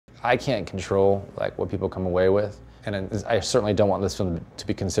I can't control like what people come away with, and I certainly don't want this film to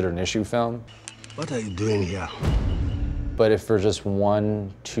be considered an issue film. What are you doing here? But if for just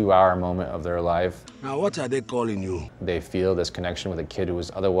 1 2-hour moment of their life, Now, what are they calling you? they feel this connection with a kid who was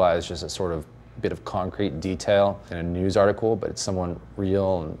otherwise just a sort of bit of concrete detail in a news article, but it's someone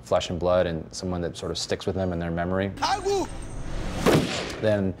real and flesh and blood and someone that sort of sticks with them in their memory,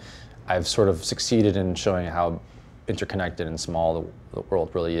 then I've sort of succeeded in showing how interconnected and small the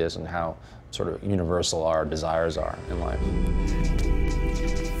world really is and how sort of universal our desires are in life.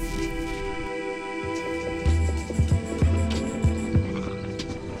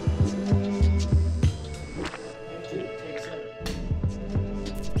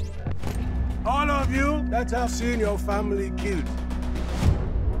 All of you that have seen your family killed,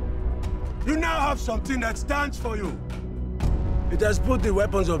 you now have something that stands for you. It has put the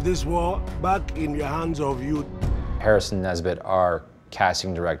weapons of this war back in your hands of youth. Harrison Nesbitt, our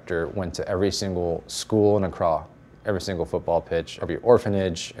casting director, went to every single school in Accra, every single football pitch, every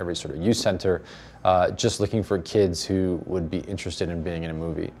orphanage, every sort of youth center, just looking for kids who would be interested in being in a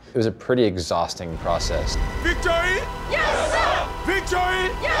movie. It was a pretty exhausting process. Victory? Yes, sir! Victory?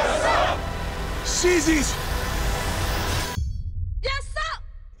 Yes, sir! Seizes! Yes, sir!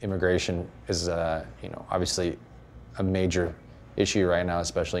 Immigration is, obviously a major issue right now,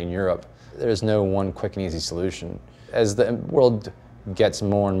 especially in Europe. There's no one quick and easy solution. As the world gets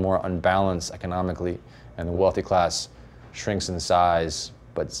more and more unbalanced economically, and the wealthy class shrinks in size,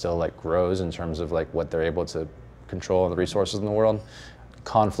 but still like grows in terms of like what they're able to control and the resources in the world,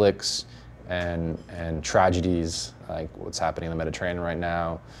 conflicts and tragedies like what's happening in the Mediterranean right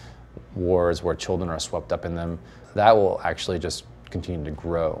now, wars where children are swept up in them, that will actually just continue to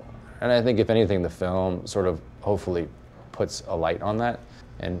grow. And I think if anything, the film sort of hopefully puts a light on that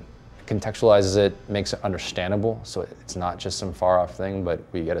and contextualizes it, makes it understandable, so it's not just some far-off thing, but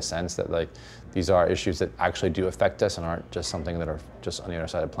we get a sense that like these are issues that actually do affect us and aren't just something that are just on the other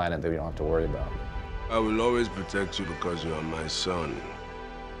side of the planet that we don't have to worry about. I will always protect you because you are my son.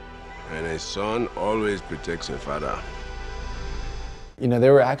 And a son always protects a father. You know, they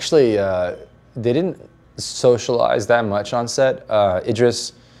were actually, they didn't socialize that much on set.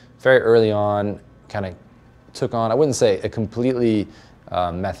 Idris, very early on, kind of took on, I wouldn't say a completely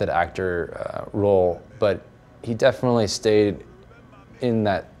method actor role, but he definitely stayed in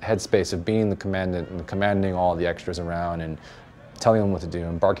that headspace of being the commandant and commanding all the extras around and telling them what to do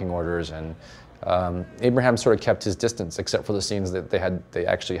and barking orders. And Abraham sort of kept his distance, except for the scenes that they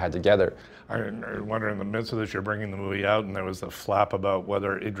actually had together. I wonder, in the midst of this, you're bringing the movie out, and there was a flap about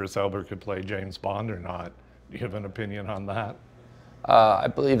whether Idris Elba could play James Bond or not. Do you have an opinion on that? I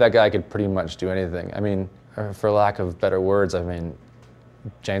believe that guy could pretty much do anything. I mean, for lack of better words, I mean,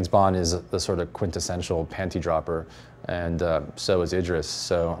 James Bond is the sort of quintessential panty dropper, and so is Idris,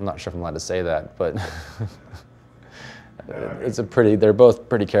 so I'm not sure if I'm allowed to say that, but they're both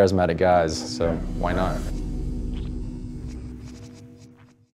pretty charismatic guys, so why not?